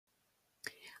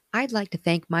I'd like to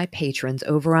thank my patrons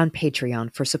over on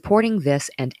Patreon for supporting this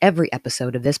and every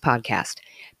episode of this podcast.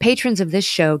 Patrons of this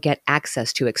show get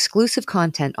access to exclusive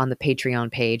content on the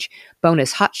Patreon page,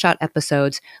 bonus hotshot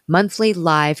episodes, monthly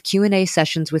live Q&A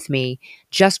sessions with me,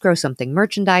 Just Grow Something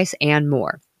merchandise, and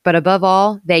more. But above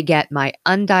all, they get my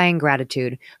undying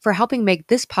gratitude for helping make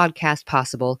this podcast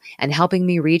possible and helping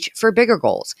me reach for bigger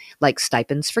goals, like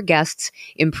stipends for guests,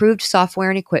 improved software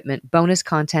and equipment, bonus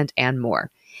content, and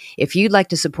more. If you'd like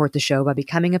to support the show by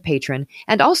becoming a patron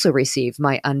and also receive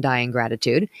my undying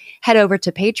gratitude, head over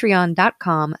to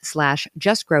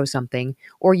patreon.com/justgrowsomething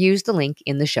or use the link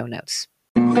in the show notes.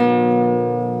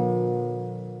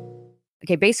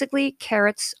 Okay, basically,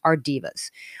 carrots are divas.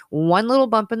 One little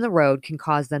bump in the road can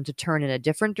cause them to turn in a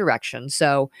different direction,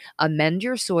 so amend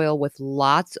your soil with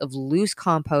lots of loose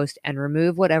compost and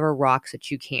remove whatever rocks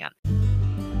that you can.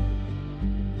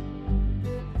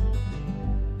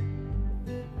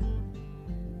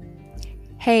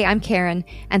 Hey, I'm Karen,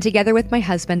 and together with my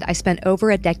husband, I spent over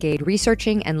a decade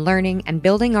researching and learning and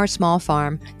building our small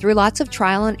farm through lots of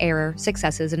trial and error,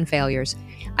 successes and failures.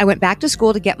 I went back to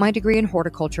school to get my degree in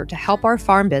horticulture to help our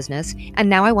farm business, and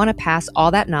now I want to pass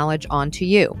all that knowledge on to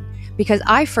you. Because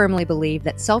I firmly believe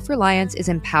that self-reliance is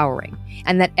empowering,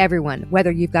 and that everyone,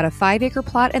 whether you've got a 5-acre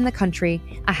plot in the country,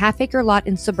 a half-acre lot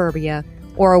in suburbia,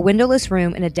 or a windowless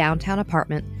room in a downtown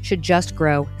apartment, should just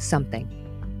grow something.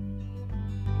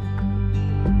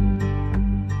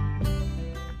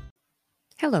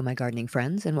 Hello, my gardening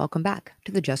friends, and welcome back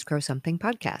to the Just Grow Something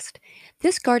podcast.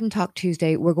 This Garden Talk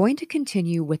Tuesday, we're going to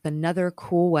continue with another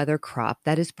cool weather crop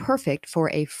that is perfect for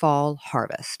a fall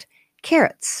harvest: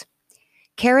 carrots.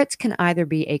 Carrots can either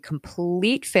be a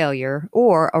complete failure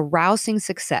or a rousing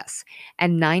success,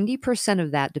 and 90%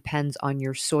 of that depends on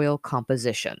your soil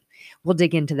composition. We'll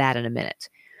dig into that in a minute.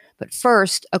 But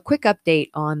first, a quick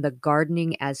update on the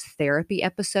Gardening as Therapy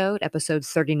episode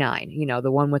 39,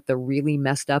 the one with the really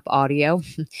messed up audio.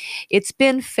 It's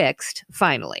been fixed,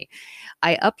 finally.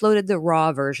 I uploaded the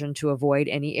raw version to avoid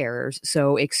any errors,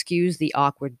 so excuse the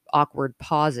awkward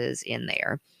pauses in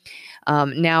there.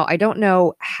 Now, I don't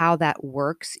know how that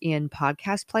works in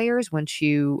podcast players once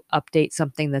you update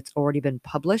something that's already been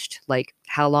published, like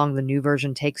how long the new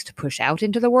version takes to push out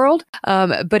into the world.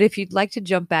 But if you'd like to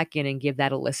jump back in and give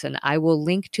that a listen, I will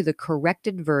link to the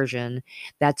corrected version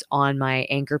that's on my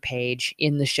Anchor page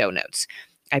in the show notes.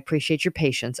 I appreciate your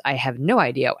patience. I have no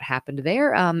idea what happened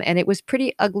there, and it was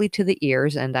pretty ugly to the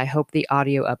ears, and I hope the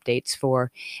audio updates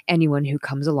for anyone who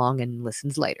comes along and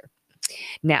listens later.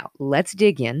 Now, let's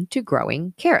dig into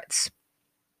growing carrots.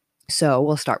 So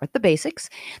we'll start with the basics.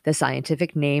 The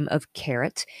scientific name of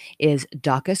carrot is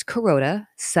Daucus carota,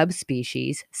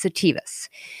 subspecies sativus.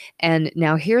 And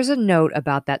now here's a note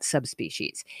about that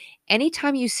subspecies.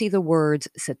 Anytime you see the words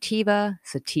sativa,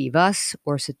 sativus,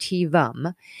 or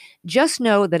sativum, just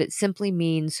know that it simply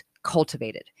means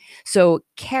cultivated. So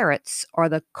carrots are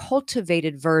the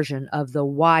cultivated version of the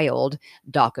wild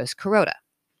Daucus carota.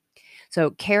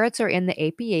 So carrots are in the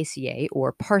Apiaceae,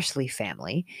 or parsley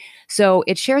family. So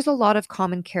it shares a lot of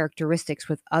common characteristics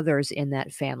with others in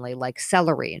that family, like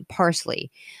celery and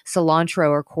parsley, cilantro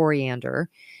or coriander,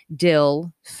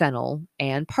 dill, fennel,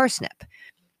 and parsnip.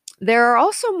 There are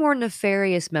also more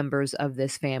nefarious members of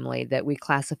this family that we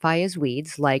classify as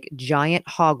weeds, like giant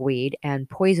hogweed and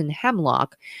poison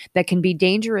hemlock, that can be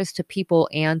dangerous to people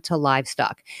and to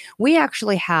livestock. We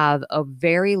actually have a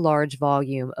very large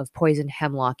volume of poison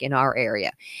hemlock in our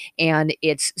area, and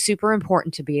it's super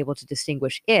important to be able to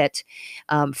distinguish it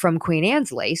from Queen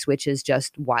Anne's lace, which is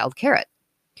just wild carrot.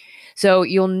 So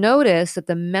you'll notice that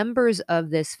the members of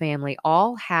this family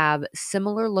all have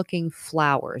similar looking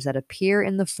flowers that appear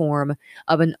in the form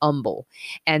of an umbel.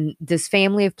 And this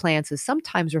family of plants is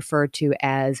sometimes referred to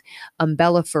as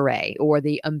Umbelliferae, or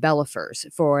the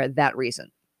umbellifers, for that reason.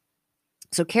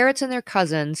 So carrots and their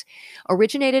cousins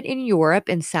originated in Europe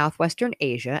and southwestern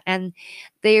Asia, and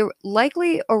they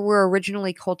likely were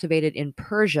originally cultivated in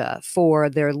Persia for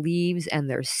their leaves and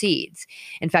their seeds.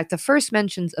 In fact, the first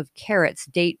mentions of carrots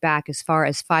date back as far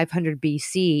as 500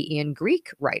 BC in Greek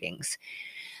writings.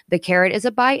 The carrot is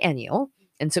a biennial,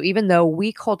 and so even though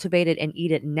we cultivate it and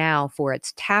eat it now for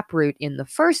its taproot in the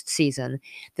first season,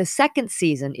 the second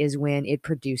season is when it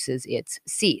produces its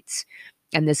seeds.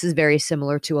 And this is very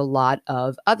similar to a lot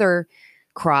of other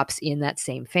crops in that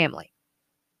same family.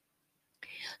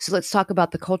 So let's talk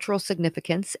about the cultural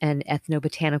significance and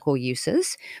ethnobotanical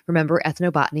uses. Remember,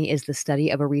 ethnobotany is the study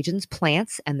of a region's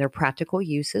plants and their practical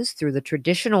uses through the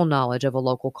traditional knowledge of a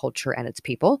local culture and its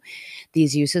people.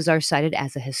 These uses are cited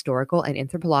as a historical and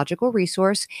anthropological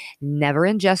resource. Never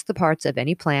ingest the parts of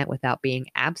any plant without being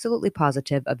absolutely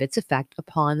positive of its effect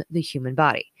upon the human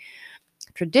body.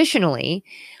 Traditionally,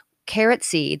 carrot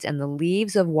seeds and the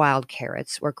leaves of wild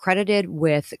carrots were credited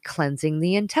with cleansing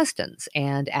the intestines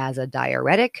and as a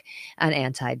diuretic, an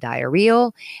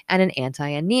anti-diarrheal, and an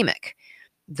anti-anemic.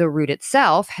 The root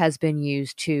itself has been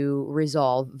used to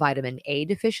resolve vitamin A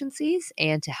deficiencies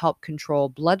and to help control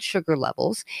blood sugar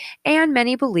levels, and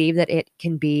many believe that it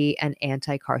can be an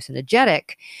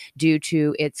anti-carcinogenic due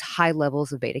to its high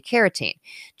levels of beta carotene.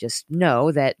 Just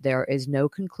know that there is no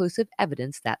conclusive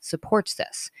evidence that supports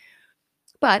this.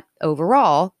 But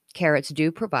overall, carrots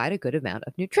do provide a good amount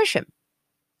of nutrition.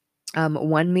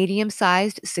 One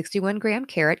medium-sized 61-gram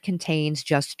carrot contains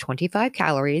just 25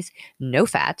 calories, no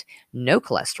fat, no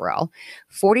cholesterol,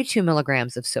 42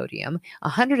 milligrams of sodium,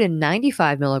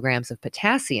 195 milligrams of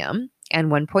potassium,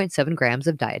 and 1.7 grams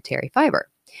of dietary fiber.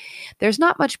 There's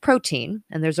not much protein,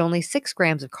 and there's only 6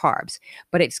 grams of carbs,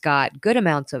 but it's got good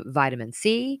amounts of vitamin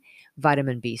C,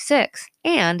 vitamin B6,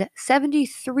 and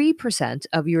 73%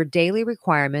 of your daily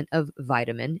requirement of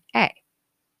vitamin A.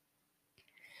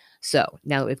 So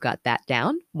now that we've got that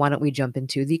down, why don't we jump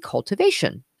into the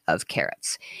cultivation of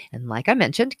carrots? And like I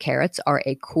mentioned, carrots are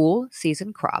a cool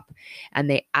season crop, and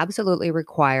they absolutely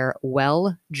require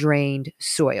well-drained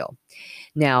soil.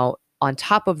 Now, on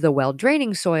top of the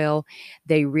well-draining soil,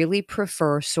 they really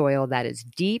prefer soil that is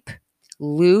deep,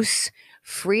 loose,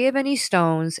 free of any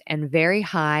stones, and very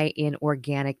high in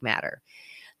organic matter.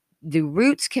 The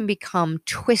roots can become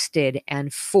twisted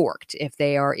and forked if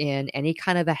they are in any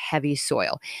kind of a heavy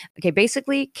soil. Okay,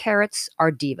 basically, carrots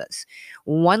are divas.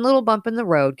 One little bump in the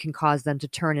road can cause them to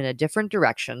turn in a different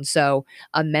direction. So,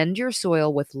 amend your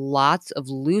soil with lots of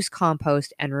loose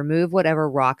compost and remove whatever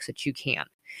rocks that you can.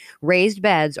 Raised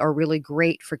beds are really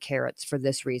great for carrots for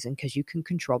this reason because you can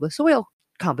control the soil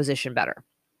composition better.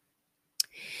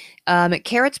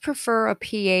 Carrots prefer a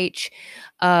pH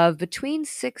of between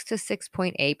 6 to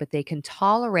 6.8, but they can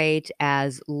tolerate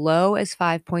as low as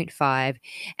 5.5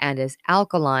 and as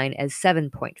alkaline as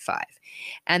 7.5.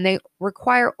 And they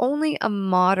require only a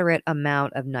moderate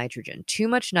amount of nitrogen. Too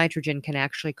much nitrogen can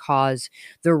actually cause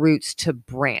the roots to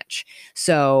branch.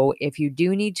 So if you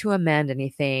do need to amend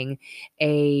anything,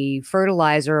 a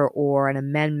fertilizer or an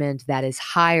amendment that is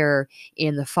higher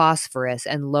in the phosphorus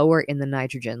and lower in the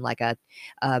nitrogen, like a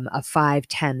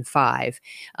 5-10-5,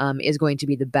 is going to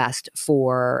be the best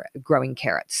for growing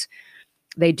carrots.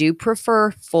 They do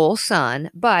prefer full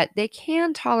sun, but they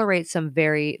can tolerate some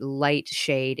very light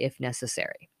shade if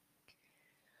necessary.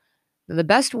 The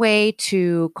best way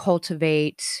to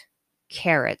cultivate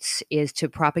carrots is to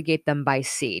propagate them by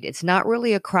seed. It's not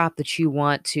really a crop that you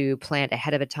want to plant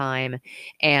ahead of a time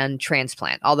and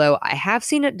transplant, although I have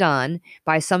seen it done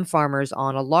by some farmers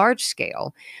on a large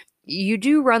scale. You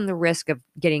do run the risk of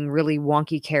getting really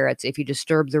wonky carrots if you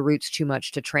disturb the roots too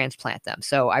much to transplant them.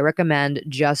 So I recommend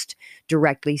just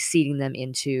directly seeding them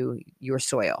into your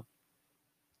soil.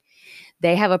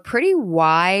 They have a pretty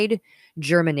wide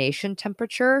germination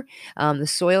temperature. The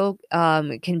soil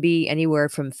can be anywhere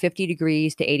from 50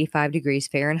 degrees to 85 degrees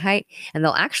Fahrenheit, and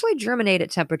they'll actually germinate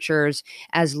at temperatures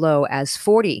as low as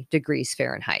 40 degrees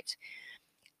Fahrenheit.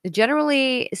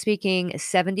 Generally speaking,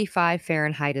 75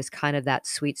 Fahrenheit is kind of that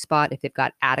sweet spot if they've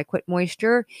got adequate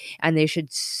moisture, and they should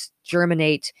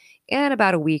germinate in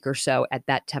about a week or so at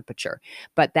that temperature.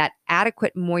 But that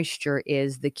adequate moisture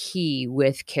is the key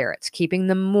with carrots. Keeping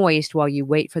them moist while you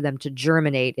wait for them to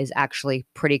germinate is actually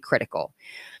pretty critical.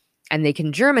 And they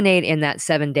can germinate in that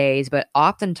 7 days, but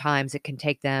oftentimes it can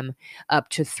take them up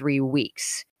to 3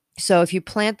 weeks. So if you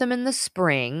plant them in the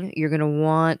spring, you're going to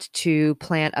want to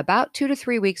plant about 2 to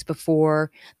 3 weeks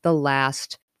before the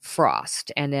last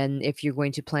frost. And then if you're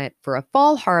going to plant for a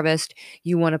fall harvest,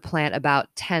 you want to plant about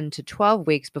 10 to 12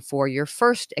 weeks before your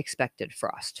first expected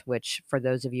frost, which for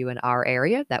those of you in our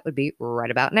area, that would be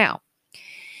right about now.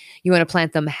 You want to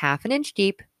plant them half an inch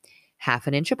deep, half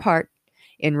an inch apart,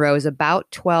 in rows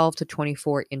about 12 to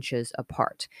 24 inches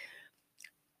apart.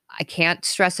 I can't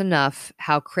stress enough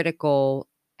how critical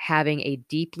having a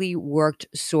deeply worked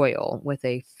soil with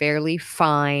a fairly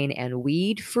fine and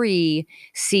weed-free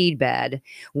seed bed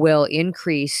will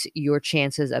increase your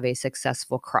chances of a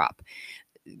successful crop.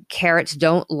 Carrots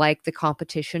don't like the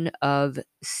competition of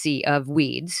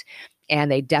weeds, and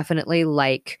they definitely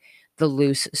like the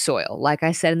loose soil. Like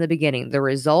I said in the beginning, the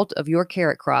result of your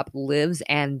carrot crop lives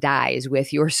and dies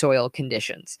with your soil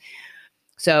conditions.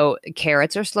 So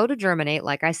carrots are slow to germinate.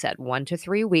 Like I said, 1 to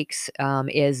 3 weeks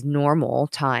is normal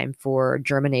time for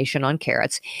germination on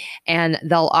carrots. And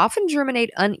they'll often germinate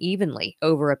unevenly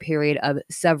over a period of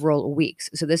several weeks.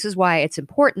 So this is why it's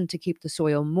important to keep the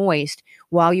soil moist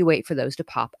while you wait for those to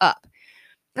pop up.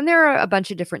 And there are a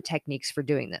bunch of different techniques for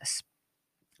doing this.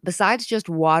 Besides just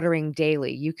watering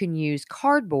daily, you can use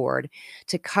cardboard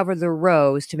to cover the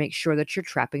rows to make sure that you're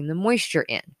trapping the moisture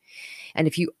in. And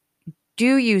if you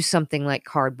do use something like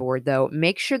cardboard, though,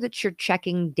 make sure that you're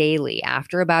checking daily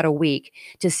after about a week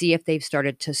to see if they've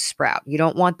started to sprout. You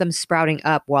don't want them sprouting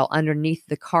up while underneath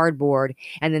the cardboard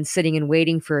and then sitting and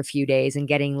waiting for a few days and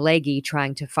getting leggy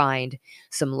trying to find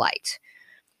some light.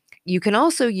 You can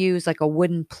also use like a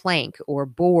wooden plank or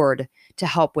board to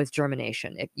help with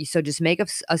germination. So just make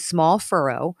a small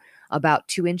furrow about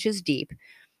 2 inches deep,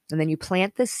 and then you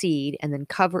plant the seed and then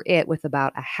cover it with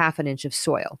about a half an inch of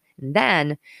soil. And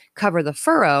then cover the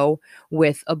furrow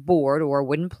with a board or a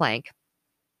wooden plank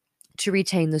to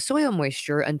retain the soil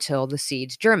moisture until the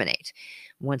seeds germinate.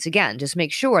 Once again, just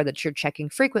make sure that you're checking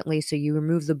frequently so you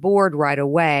remove the board right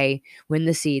away when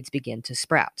the seeds begin to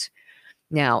sprout.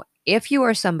 Now, if you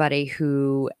are somebody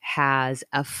who has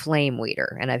a flame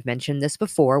weeder, and I've mentioned this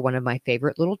before, one of my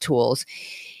favorite little tools,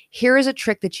 here is a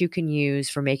trick that you can use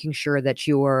for making sure that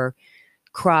your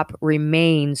crop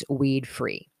remains weed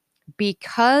free.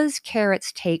 Because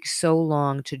carrots take so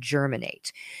long to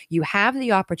germinate, you have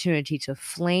the opportunity to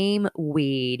flame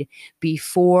weed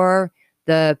before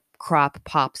the crop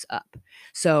pops up.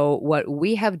 So, what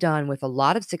we have done with a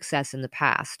lot of success in the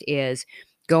past is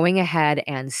going ahead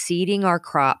and seeding our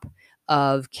crop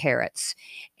of carrots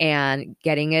and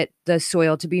getting the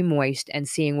soil to be moist and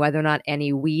seeing whether or not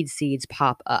any weed seeds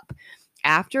pop up.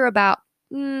 After about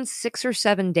 6 or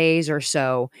 7 days or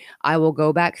so, I will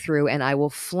go back through and I will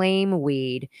flame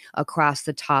weed across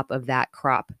the top of that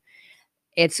crop.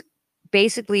 It's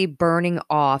basically burning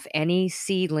off any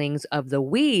seedlings of the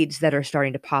weeds that are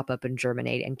starting to pop up and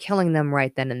germinate and killing them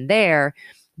right then and there.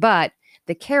 But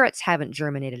the carrots haven't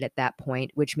germinated at that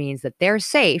point, which means that they're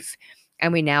safe.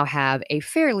 And we now have a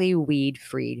fairly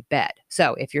weed-free bed.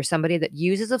 So if you're somebody that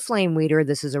uses a flame weeder,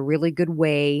 this is a really good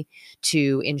way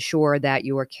to ensure that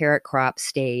your carrot crop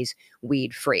stays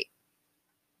weed-free.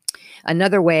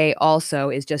 Another way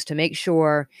also is just to make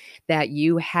sure that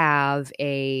you have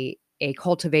a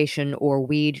cultivation or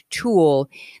weed tool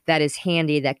that is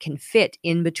handy that can fit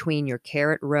in between your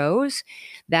carrot rows.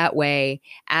 That way,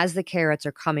 as the carrots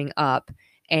are coming up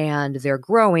and they're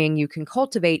growing, you can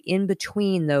cultivate in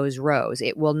between those rows.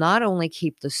 It will not only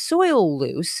keep the soil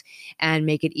loose and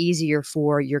make it easier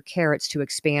for your carrots to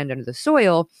expand under the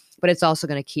soil, but it's also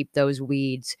going to keep those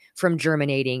weeds from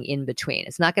germinating in between.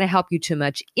 It's not going to help you too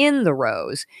much in the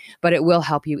rows, but it will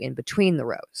help you in between the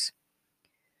rows.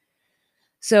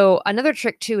 So another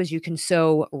trick too is you can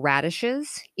sow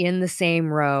radishes in the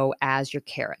same row as your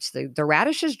carrots. The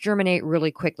radishes germinate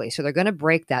really quickly, so they're going to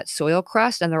break that soil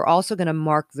crust, and they're also going to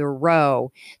mark the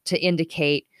row to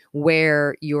indicate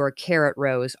where your carrot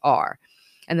rows are.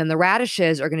 And then the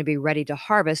radishes are going to be ready to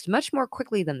harvest much more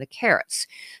quickly than the carrots.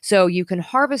 So you can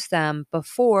harvest them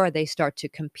before they start to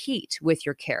compete with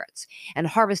your carrots. And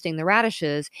harvesting the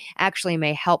radishes actually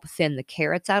may help thin the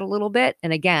carrots out a little bit,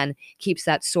 and again, keeps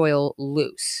that soil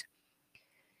loose.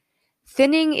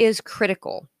 Thinning is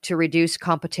critical to reduce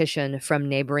competition from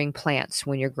neighboring plants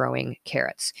when you're growing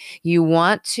carrots. You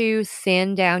want to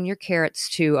thin down your carrots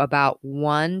to about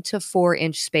 1 to 4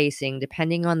 inch spacing,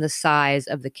 depending on the size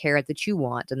of the carrot that you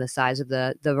want and the size of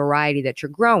the variety that you're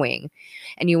growing.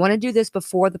 And you want to do this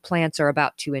before the plants are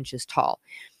about 2 inches tall.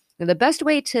 Now, the best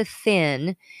way to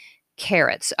thin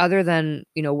carrots, other than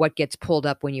what gets pulled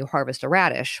up when you harvest a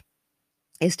radish,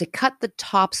 is to cut the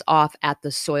tops off at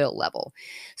the soil level.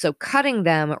 So cutting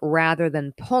them rather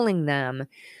than pulling them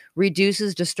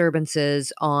reduces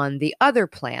disturbances on the other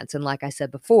plants. And like I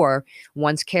said before,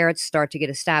 once carrots start to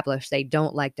get established, they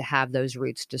don't like to have those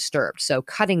roots disturbed. So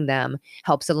cutting them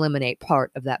helps eliminate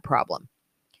part of that problem.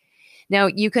 Now,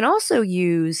 you can also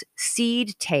use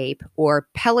seed tape or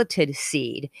pelleted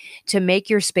seed to make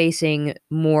your spacing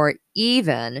more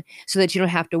even so that you don't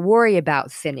have to worry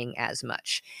about thinning as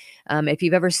much. If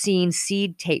you've ever seen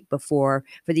seed tape before,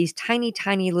 for these tiny,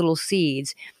 tiny little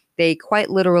seeds, they quite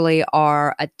literally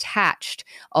are attached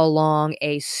along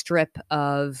a strip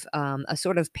of a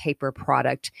sort of paper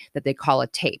product that they call a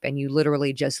tape. And you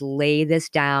literally just lay this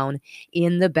down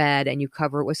in the bed and you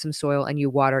cover it with some soil and you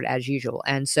water it as usual.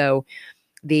 And so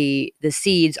the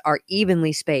seeds are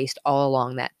evenly spaced all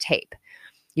along that tape.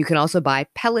 You can also buy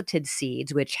pelleted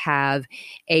seeds, which have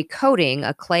a coating,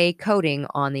 a clay coating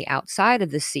on the outside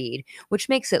of the seed, which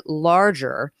makes it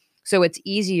larger So it's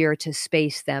easier to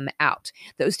space them out.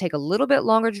 Those take a little bit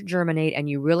longer to germinate, and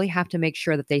you really have to make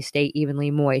sure that they stay evenly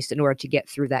moist in order to get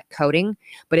through that coating.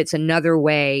 But it's another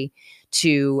way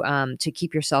to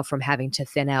keep yourself from having to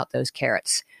thin out those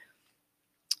carrots.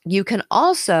 You can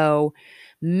also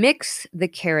mix the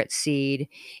carrot seed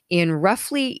in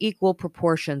roughly equal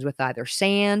proportions with either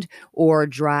sand or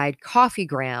dried coffee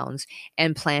grounds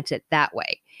and plant it that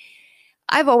way.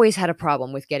 I've always had a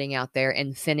problem with getting out there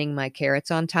and thinning my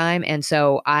carrots on time. And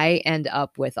so I end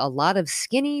up with a lot of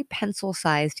skinny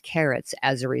pencil-sized carrots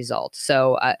as a result.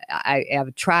 So I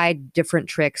have tried different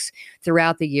tricks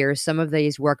throughout the years. Some of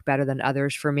these work better than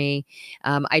others for me.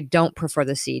 I don't prefer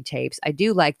the seed tapes. I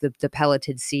do like the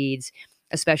pelleted seeds,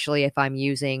 especially if I'm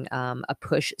using a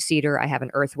push seeder. I have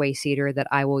an Earthway seeder that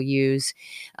I will use.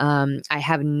 I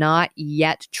have not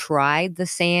yet tried the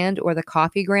sand or the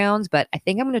coffee grounds, but I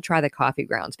think I'm going to try the coffee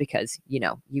grounds because,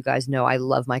 you guys know I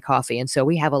love my coffee. And so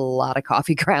we have a lot of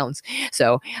coffee grounds.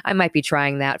 So I might be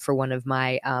trying that for one of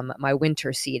my my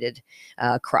winter seeded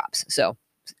crops. So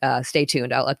stay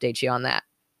tuned. I'll update you on that.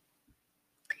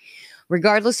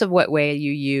 Regardless of what way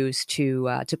you use to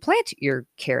plant your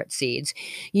carrot seeds,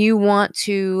 you want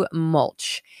to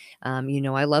mulch.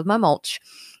 I love my mulch.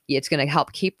 It's going to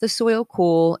help keep the soil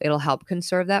cool. It'll help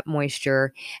conserve that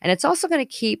moisture, and it's also going to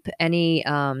keep any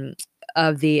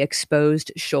of the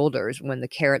exposed shoulders when the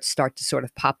carrots start to sort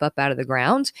of pop up out of the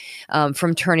ground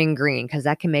from turning green, because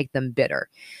that can make them bitter.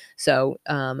 So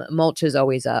mulch is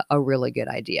always a really good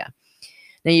idea.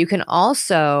 Now, you can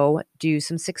also do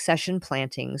some succession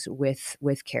plantings with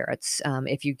carrots.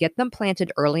 If you get them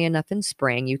planted early enough in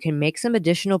spring, you can make some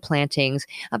additional plantings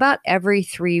about every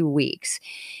 3 weeks.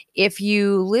 If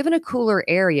you live in a cooler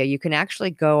area, you can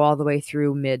actually go all the way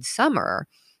through midsummer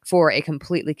for a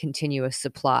completely continuous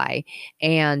supply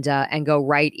and go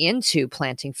right into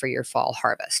planting for your fall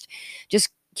harvest. Just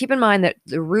keep in mind that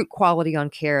the root quality on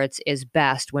carrots is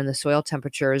best when the soil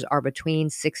temperatures are between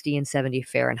 60 and 70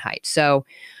 Fahrenheit. So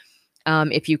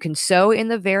if you can sow in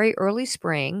the very early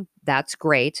spring, that's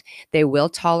great. They will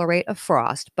tolerate a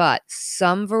frost, but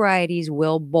some varieties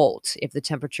will bolt if the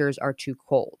temperatures are too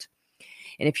cold.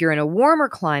 And if you're in a warmer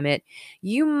climate,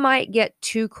 you might get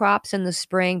 2 crops in the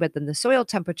spring, but then the soil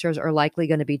temperatures are likely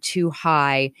going to be too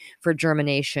high for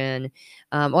germination.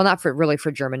 Well, not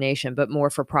for germination, but more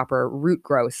for proper root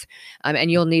growth. And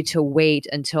you'll need to wait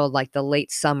until like the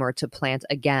late summer to plant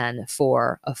again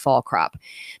for a fall crop,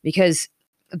 because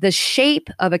the shape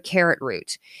of a carrot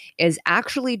root is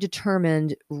actually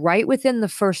determined right within the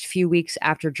first few weeks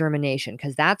after germination,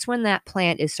 because that's when that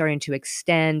plant is starting to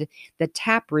extend the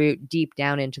taproot deep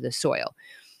down into the soil.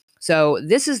 So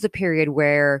this is the period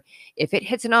where if it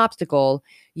hits an obstacle,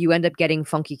 you end up getting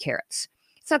funky carrots.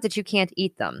 It's not that you can't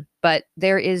eat them, but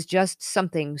there is just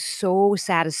something so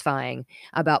satisfying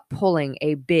about pulling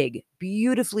a big,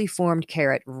 beautifully formed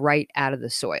carrot right out of the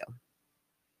soil.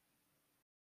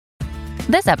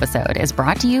 This episode is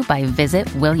brought to you by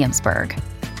Visit Williamsburg.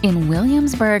 In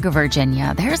Williamsburg,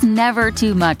 Virginia, there's never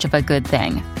too much of a good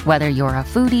thing. Whether you're a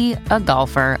foodie, a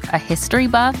golfer, a history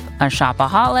buff, a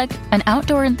shopaholic, an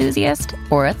outdoor enthusiast,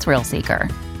 or a thrill seeker,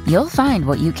 you'll find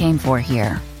what you came for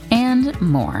here and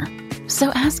more. So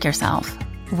ask yourself,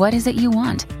 what is it you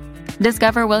want?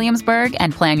 Discover Williamsburg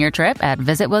and plan your trip at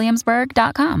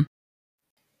visitwilliamsburg.com.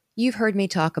 You've heard me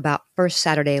talk about First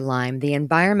Saturday Lime, the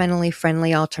environmentally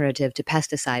friendly alternative to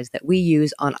pesticides that we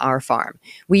use on our farm.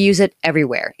 We use it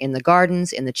everywhere, in the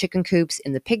gardens, in the chicken coops,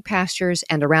 in the pig pastures,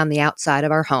 and around the outside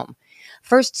of our home.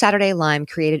 First Saturday Lime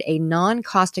created a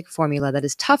non-caustic formula that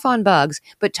is tough on bugs,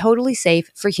 but totally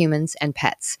safe for humans and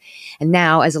pets. And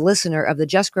now, as a listener of the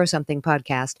Just Grow Something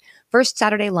podcast, First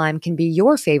Saturday Lime can be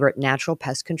your favorite natural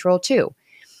pest control too.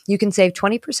 You can save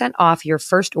 20% off your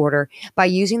first order by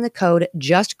using the code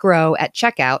JUSTGROW at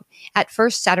checkout at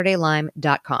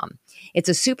firstsaturdaylime.com. It's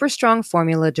a super strong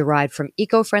formula derived from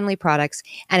eco-friendly products,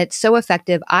 and it's so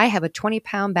effective I have a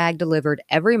 20-pound bag delivered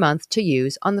every month to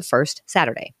use on the first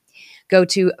Saturday. Go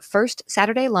to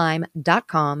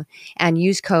firstsaturdaylime.com and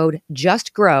use code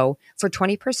JUSTGROW for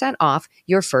 20% off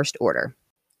your first order.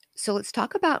 So let's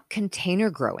talk about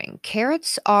container growing.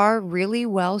 Carrots are really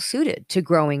well suited to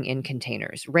growing in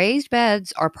containers. Raised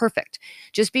beds are perfect.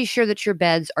 Just be sure that your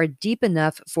beds are deep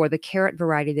enough for the carrot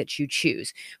variety that you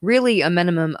choose. Really, a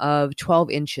minimum of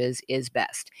 12 inches is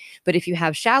best. But if you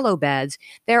have shallow beds,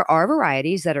 there are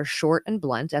varieties that are short and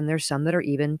blunt, and there's some that are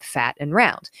even fat and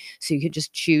round. So you can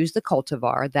just choose the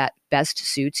cultivar that best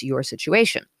suits your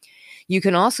situation. You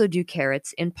can also do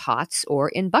carrots in pots or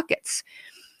in buckets.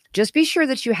 Just be sure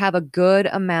that you have a good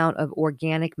amount of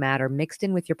organic matter mixed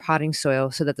in with your potting soil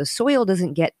so that the soil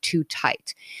doesn't get too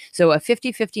tight. So a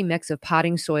 50-50 mix of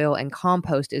potting soil and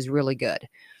compost is really good.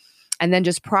 And then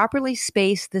just properly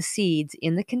space the seeds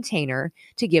in the container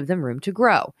to give them room to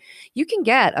grow. You can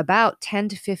get about 10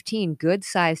 to 15 good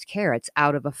sized carrots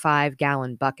out of a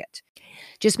 5-gallon bucket.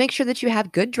 Just make sure that you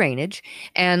have good drainage.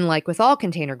 And like with all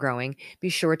container growing, be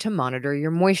sure to monitor your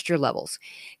moisture levels.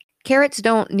 Carrots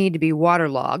don't need to be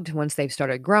waterlogged once they've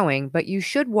started growing, but you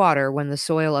should water when the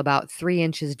soil about 3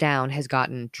 inches down has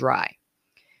gotten dry.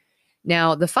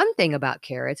 Now, the fun thing about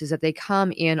carrots is that they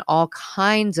come in all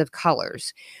kinds of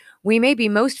colors. We may be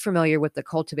most familiar with the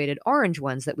cultivated orange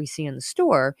ones that we see in the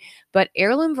store, but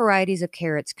heirloom varieties of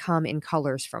carrots come in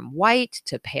colors from white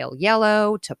to pale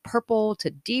yellow to purple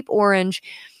to deep orange,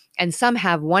 and some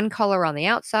have one color on the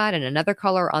outside and another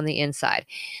color on the inside.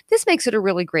 This makes it a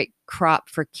really great crop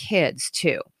for kids,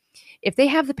 too. If they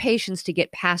have the patience to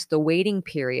get past the waiting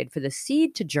period for the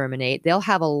seed to germinate, they'll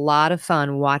have a lot of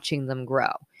fun watching them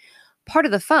grow. Part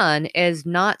of the fun is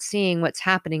not seeing what's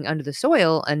happening under the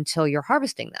soil until you're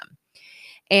harvesting them.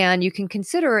 And you can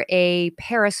consider a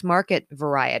Paris market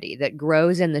variety that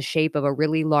grows in the shape of a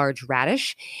really large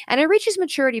radish, and it reaches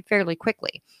maturity fairly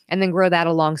quickly, and then grow that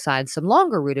alongside some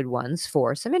longer rooted ones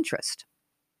for some interest.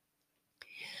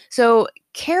 So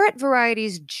carrot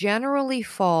varieties generally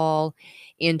fall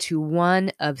into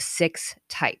one of 6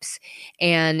 types,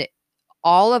 and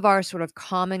all of our sort of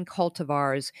common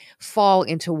cultivars fall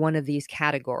into one of these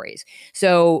categories.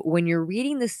 So when you're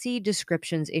reading the seed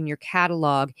descriptions in your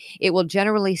catalog, it will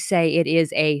generally say it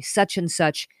is a such and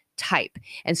such type.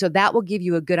 And so that will give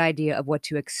you a good idea of what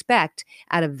to expect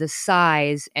out of the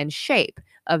size and shape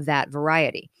of that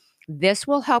variety. This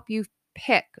will help you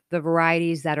pick the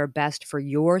varieties that are best for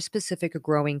your specific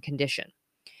growing condition.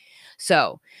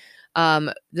 So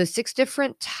the 6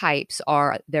 different types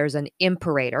are: there's an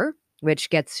Imperator,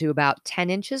 which gets to about 10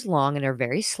 inches long and are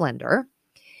very slender.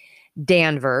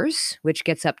 Danvers, which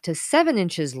gets up to 7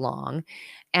 inches long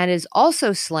and is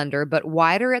also slender but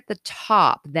wider at the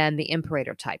top than the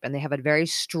Imperator type, and they have a very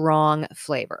strong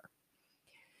flavor.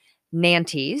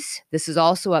 Nantes, this is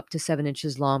also up to 7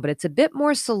 inches long, but it's a bit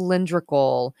more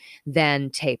cylindrical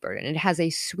than tapered, and it has a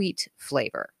sweet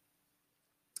flavor.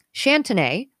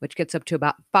 Chantenay, which gets up to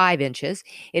about 5 inches.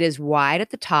 It is wide at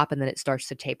the top and then it starts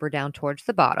to taper down towards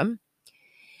the bottom.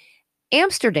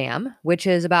 Amsterdam, which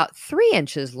is about 3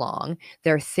 inches long.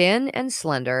 They're thin and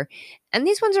slender, and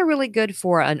these ones are really good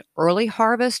for an early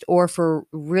harvest or for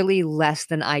really less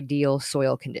than ideal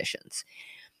soil conditions.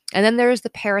 And then there's the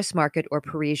Paris market or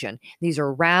Parisian. These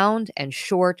are round and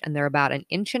short, and they're about 1.5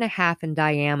 inches in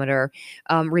diameter,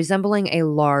 resembling a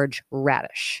large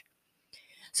radish.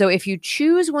 So if you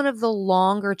choose one of the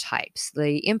longer types,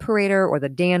 the Imperator or the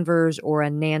Danvers or a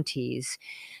Nantes,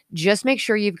 just make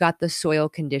sure you've got the soil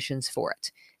conditions for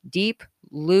it. Deep,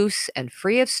 loose, and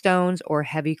free of stones or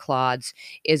heavy clods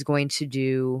is going to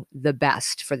do the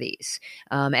best for these.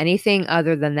 Anything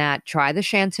other than that, try the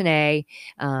Chantenay.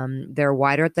 They're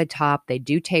wider at the top. They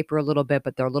do taper a little bit,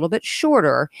 but they're a little bit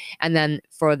shorter. And then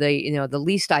for the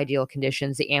least ideal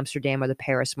conditions, the Amsterdam or the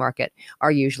Paris market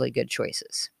are usually good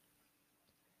choices.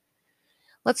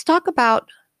 Let's talk about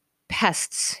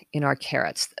pests in our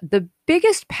carrots. The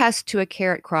biggest pest to a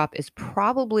carrot crop is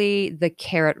probably the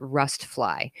carrot rust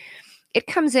fly. It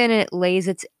comes in and it lays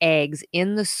its eggs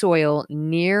in the soil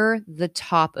near the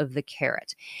top of the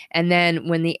carrot. And then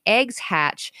when the eggs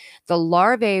hatch, the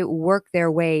larvae work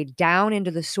their way down into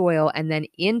the soil and then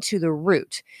into the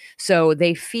root. So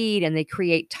they feed and they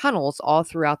create tunnels all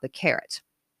throughout the carrot.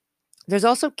 There's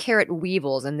also carrot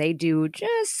weevils, and they do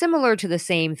just similar to the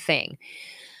same thing.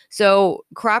 So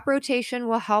crop rotation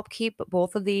will help keep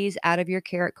both of these out of your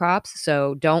carrot crops.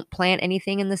 So don't plant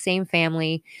anything in the same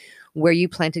family where you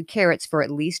planted carrots for at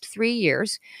least 3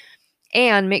 years.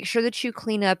 And make sure that you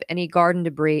clean up any garden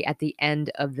debris at the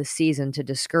end of the season to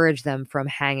discourage them from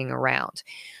hanging around.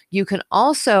 You can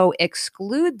also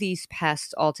exclude these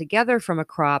pests altogether from a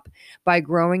crop by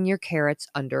growing your carrots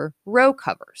under row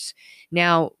covers.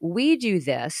 Now, we do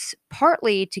this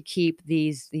partly to keep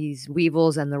these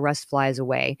weevils and the rust flies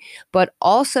away, but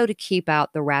also to keep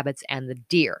out the rabbits and the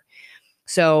deer.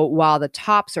 So while the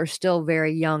tops are still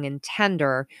very young and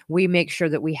tender, we make sure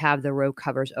that we have the row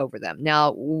covers over them.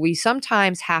 Now, we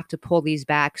sometimes have to pull these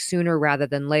back sooner rather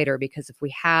than later, because if we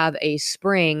have a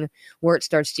spring where it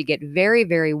starts to get very,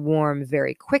 very warm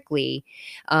very quickly,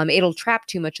 it'll trap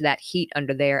too much of that heat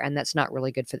under there, and that's not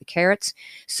really good for the carrots.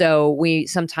 So we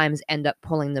sometimes end up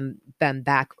pulling them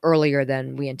back earlier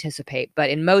than we anticipate. But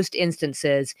in most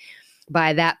instances,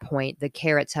 by that point, the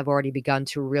carrots have already begun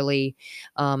to really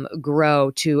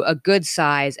grow to a good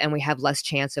size, and we have less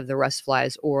chance of the rust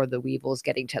flies or the weevils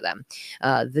getting to them.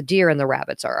 The deer and the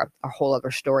rabbits are a whole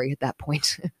other story at that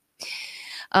point.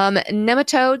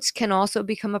 Nematodes can also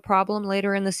become a problem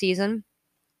later in the season.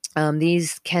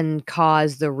 These can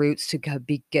cause the roots to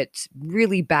get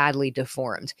really badly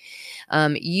deformed.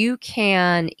 You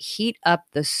can heat up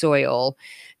the soil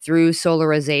through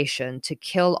solarization to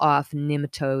kill off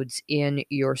nematodes in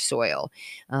your soil.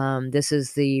 This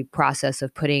is the process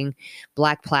of putting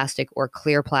black plastic or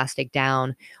clear plastic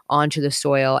down onto the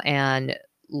soil and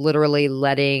literally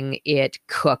letting it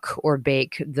cook or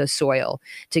bake the soil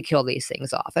to kill these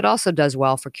things off. It also does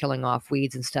well for killing off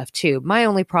weeds and stuff too. My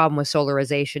only problem with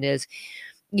solarization is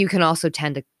you can also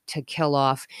tend to kill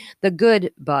off the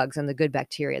good bugs and the good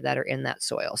bacteria that are in that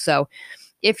soil. So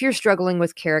if you're struggling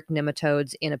with carrot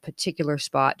nematodes in a particular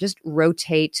spot, just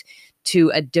rotate to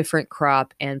a different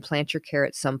crop and plant your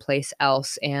carrots someplace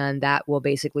else, and that will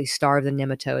basically starve the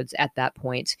nematodes at that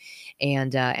point.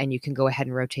 And you can go ahead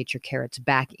and rotate your carrots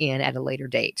back in at a later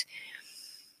date.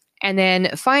 And then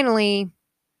finally,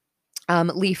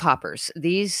 leaf hoppers.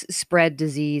 These spread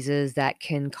diseases that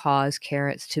can cause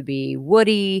carrots to be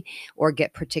woody or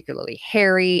get particularly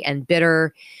hairy and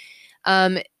bitter.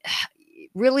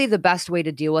 Really, the best way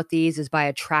to deal with these is by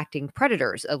attracting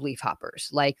predators of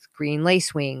leafhoppers like green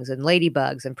lacewings and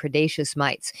ladybugs and predaceous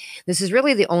mites. This is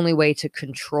really the only way to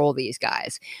control these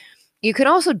guys. You can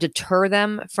also deter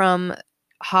them from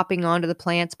hopping onto the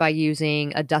plants by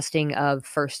using a dusting of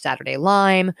First Saturday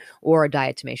lime or a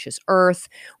diatomaceous earth,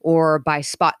 or by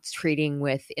spot treating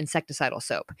with insecticidal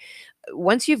soap.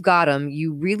 Once you've got them,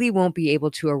 you really won't be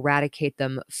able to eradicate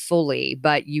them fully,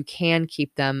 but you can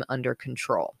keep them under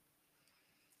control.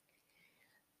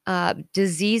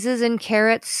 Diseases in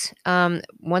carrots.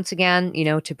 Once again,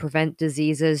 to prevent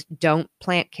diseases, don't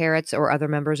plant carrots or other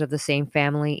members of the same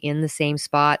family in the same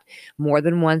spot more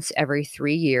than once every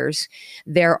 3 years.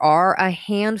 There are a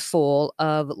handful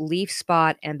of leaf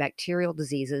spot and bacterial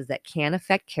diseases that can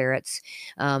affect carrots.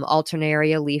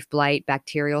 Alternaria, leaf blight,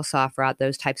 bacterial soft rot,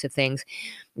 those types of things.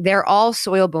 They're all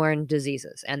soil-borne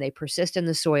diseases, and they persist in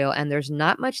the soil, and there's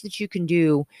not much that you can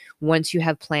do once you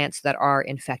have plants that are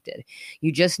infected.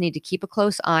 You just need to keep a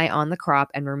close eye on the crop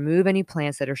and remove any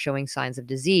plants that are showing signs of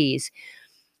disease.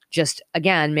 Just,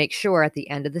 again, make sure at the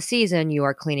end of the season you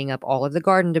are cleaning up all of the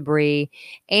garden debris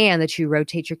and that you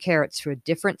rotate your carrots to a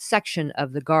different section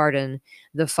of the garden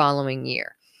the following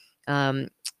year.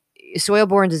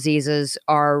 Soil-borne diseases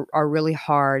are really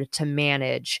hard to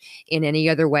manage in any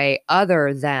other way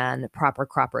other than proper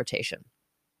crop rotation.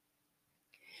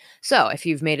 So if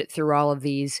you've made it through all of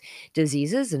these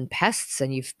diseases and pests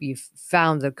and you've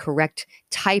found the correct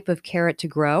type of carrot to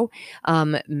grow,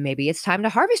 maybe it's time to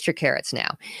harvest your carrots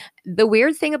now. The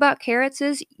weird thing about carrots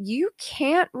is you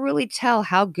can't really tell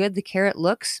how good the carrot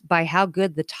looks by how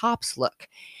good the tops look.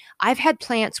 I've had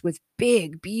plants with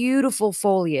big, beautiful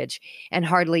foliage and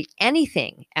hardly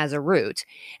anything as a root.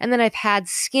 And then I've had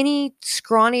skinny,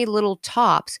 scrawny little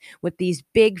tops with these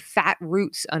big, fat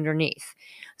roots underneath.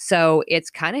 So it's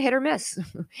kind of hit or miss.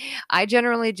 I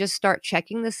generally just start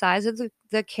checking the size of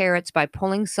the carrots by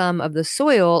pulling some of the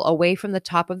soil away from the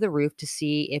top of the roof to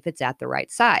see if it's at the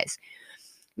right size.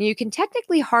 You can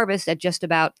technically harvest at just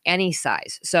about any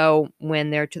size. So when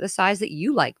they're to the size that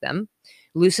you like them,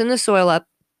 loosen the soil up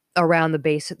around the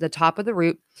base at the top of the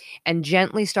root and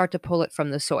gently start to pull it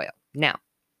from the soil. Now,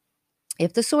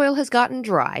 if the soil has gotten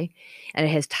dry and it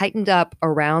has tightened up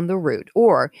around the root,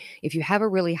 or if you have a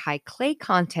really high clay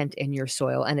content in your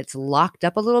soil and it's locked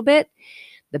up a little bit,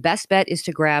 the best bet is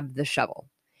to grab the shovel,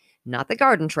 not the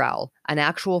garden trowel, an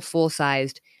actual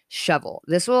full-sized shovel.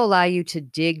 This will allow you to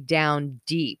dig down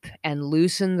deep and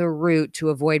loosen the root to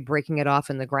avoid breaking it off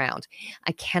in the ground.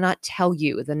 I cannot tell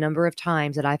you the number of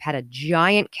times that I've had a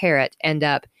giant carrot end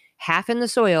up half in the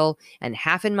soil and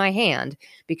half in my hand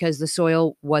because the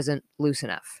soil wasn't loose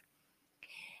enough.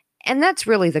 And that's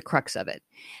really the crux of it.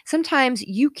 Sometimes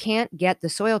you can't get the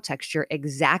soil texture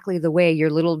exactly the way your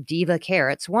little diva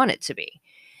carrots want it to be.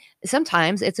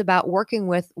 Sometimes it's about working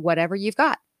with whatever you've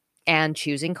got and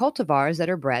choosing cultivars that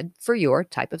are bred for your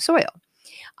type of soil.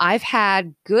 I've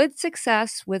had good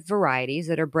success with varieties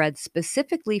that are bred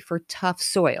specifically for tough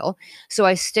soil, so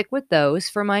I stick with those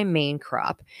for my main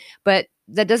crop, but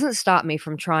that doesn't stop me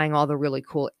from trying all the really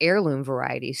cool heirloom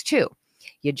varieties too.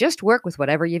 You just work with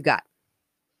whatever you've got.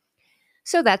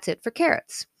 So that's it for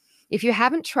carrots. If you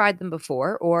haven't tried them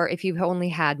before, or if you've only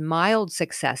had mild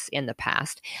success in the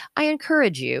past, I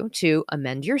encourage you to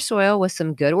amend your soil with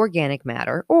some good organic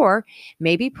matter, or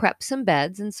maybe prep some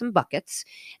beds and some buckets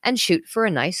and shoot for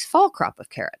a nice fall crop of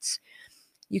carrots.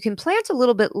 You can plant a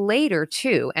little bit later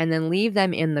too, and then leave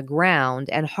them in the ground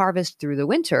and harvest through the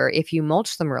winter if you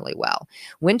mulch them really well.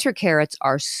 Winter carrots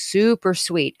are super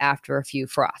sweet after a few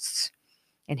frosts.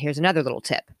 And here's another little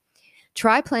tip.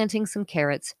 Try planting some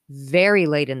carrots very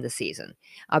late in the season,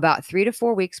 about 3 to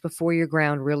 4 weeks before your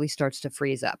ground really starts to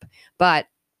freeze up, but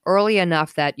early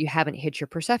enough that you haven't hit your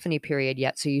Persephone period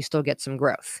yet, so you still get some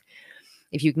growth.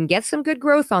 If you can get some good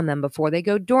growth on them before they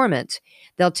go dormant,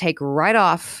 they'll take right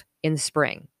off in the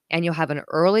spring, and you'll have an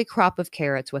early crop of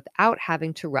carrots without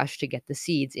having to rush to get the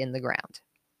seeds in the ground.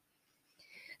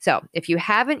 So if you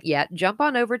haven't yet, jump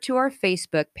on over to our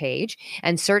Facebook page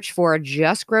and search for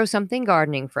Just Grow Something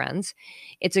Gardening Friends.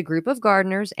 It's a group of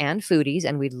gardeners and foodies,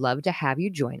 and we'd love to have you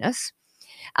join us.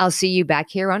 I'll see you back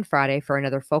here on Friday for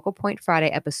another Focal Point Friday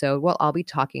episode where I'll be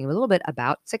talking a little bit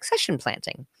about succession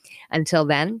planting. Until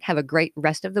then, have a great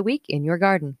rest of the week in your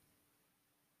garden.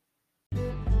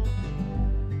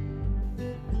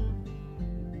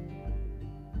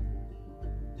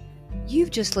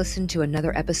 You've just listened to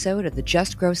another episode of the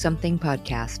Just Grow Something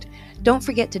podcast. Don't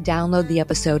forget to download the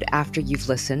episode after you've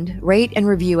listened, rate and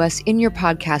review us in your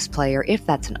podcast player if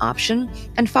that's an option,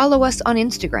 and follow us on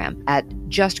Instagram at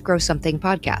Just Grow Something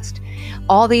Podcast.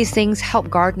 All these things help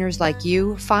gardeners like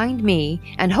you find me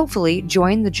and hopefully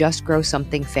join the Just Grow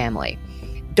Something family.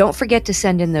 Don't forget to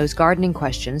send in those gardening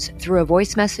questions through a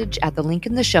voice message at the link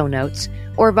in the show notes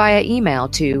or via email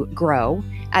to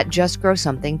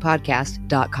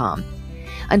grow@justgrowsomethingpodcast.com.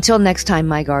 Until next time,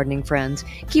 my gardening friends,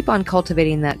 keep on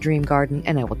cultivating that dream garden,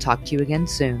 and I will talk to you again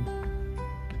soon.